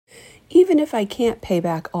even if I can't pay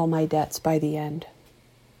back all my debts by the end.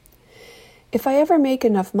 If I ever make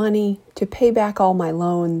enough money to pay back all my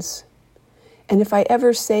loans, and if I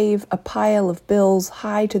ever save a pile of bills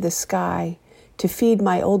high to the sky to feed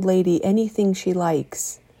my old lady anything she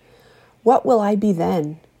likes, what will I be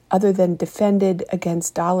then, other than defended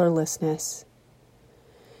against dollarlessness?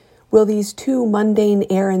 Will these 2 mundane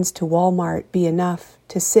errands to Walmart be enough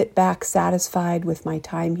to sit back satisfied with my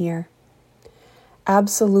time here?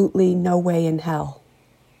 Absolutely no way in hell.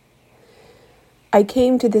 I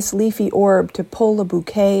came to this leafy orb to pull a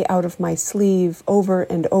bouquet out of my sleeve over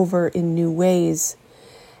and over in new ways,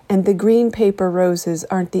 and the green paper roses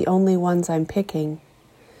aren't the only ones I'm picking.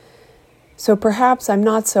 So perhaps I'm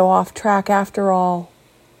not so off track after all,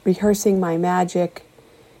 rehearsing my magic,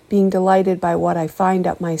 being delighted by what I find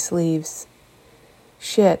up my sleeves.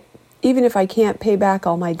 Shit, even if I can't pay back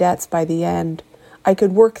all my debts by the end, I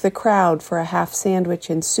could work the crowd for a half sandwich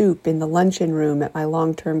and soup in the luncheon room at my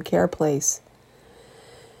long-term care place.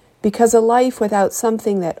 Because a life without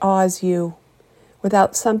something that awes you,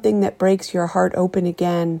 without something that breaks your heart open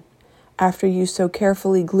again, after you so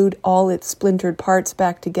carefully glued all its splintered parts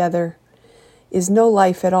back together, is no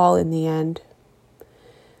life at all in the end.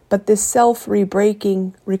 But this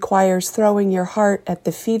self-rebreaking requires throwing your heart at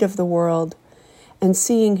the feet of the world and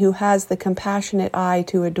seeing who has the compassionate eye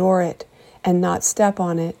to adore it and not step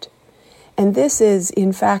on it. And this is,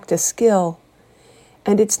 in fact, a skill.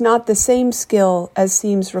 And it's not the same skill as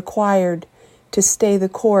seems required to stay the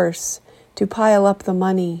course, to pile up the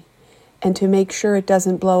money, and to make sure it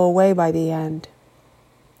doesn't blow away by the end.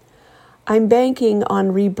 I'm banking on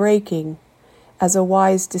rebreaking as a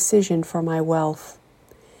wise decision for my wealth,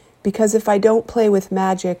 because if I don't play with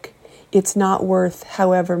magic, it's not worth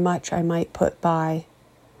however much I might put by,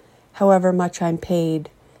 however much I'm paid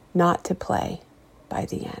not to play by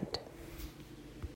the end.